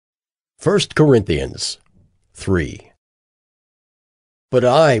1 Corinthians 3. But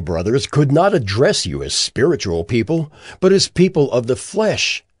I, brothers, could not address you as spiritual people, but as people of the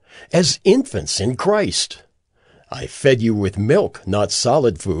flesh, as infants in Christ. I fed you with milk, not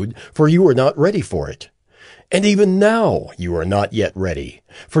solid food, for you were not ready for it. And even now you are not yet ready,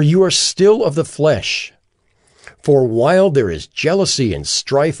 for you are still of the flesh. For while there is jealousy and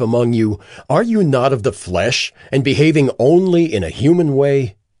strife among you, are you not of the flesh, and behaving only in a human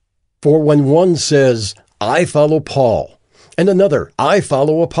way? For when one says, I follow Paul, and another, I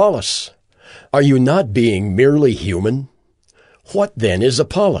follow Apollos, are you not being merely human? What then is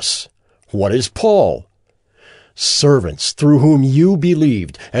Apollos? What is Paul? Servants through whom you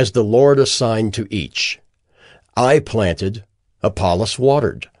believed, as the Lord assigned to each. I planted, Apollos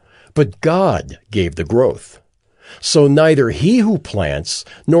watered, but God gave the growth. So neither he who plants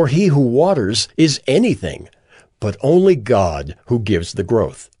nor he who waters is anything, but only God who gives the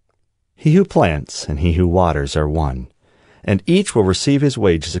growth. He who plants and he who waters are one, and each will receive his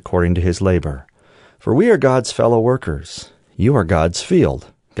wages according to his labor. For we are God's fellow workers. You are God's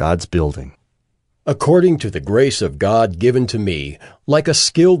field, God's building. According to the grace of God given to me, like a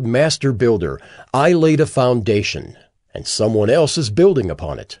skilled master builder, I laid a foundation, and someone else is building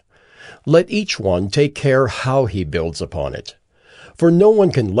upon it. Let each one take care how he builds upon it. For no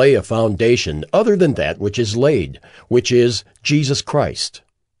one can lay a foundation other than that which is laid, which is Jesus Christ.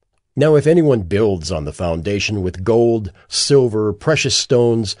 Now if anyone builds on the foundation with gold, silver, precious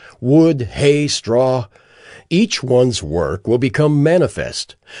stones, wood, hay, straw, each one's work will become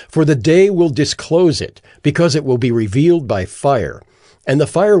manifest, for the day will disclose it, because it will be revealed by fire, and the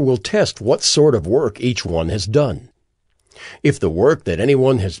fire will test what sort of work each one has done. If the work that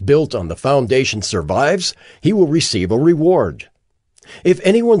anyone has built on the foundation survives, he will receive a reward. If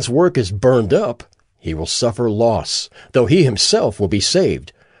anyone's work is burned up, he will suffer loss, though he himself will be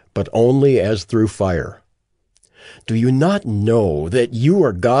saved, but only as through fire. Do you not know that you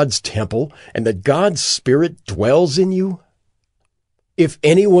are God's temple, and that God's Spirit dwells in you? If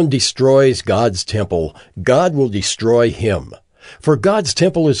anyone destroys God's temple, God will destroy him. For God's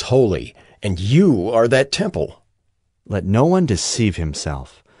temple is holy, and you are that temple. Let no one deceive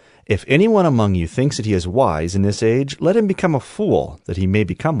himself. If anyone among you thinks that he is wise in this age, let him become a fool, that he may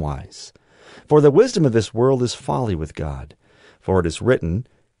become wise. For the wisdom of this world is folly with God. For it is written,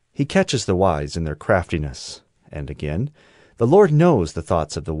 He catches the wise in their craftiness. And again, the Lord knows the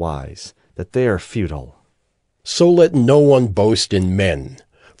thoughts of the wise, that they are futile. So let no one boast in men,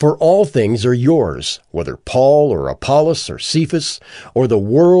 for all things are yours, whether Paul or Apollos or Cephas, or the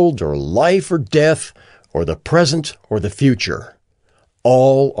world or life or death, or the present or the future.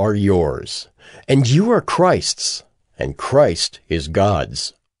 All are yours, and you are Christ's, and Christ is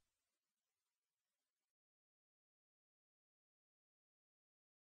God's.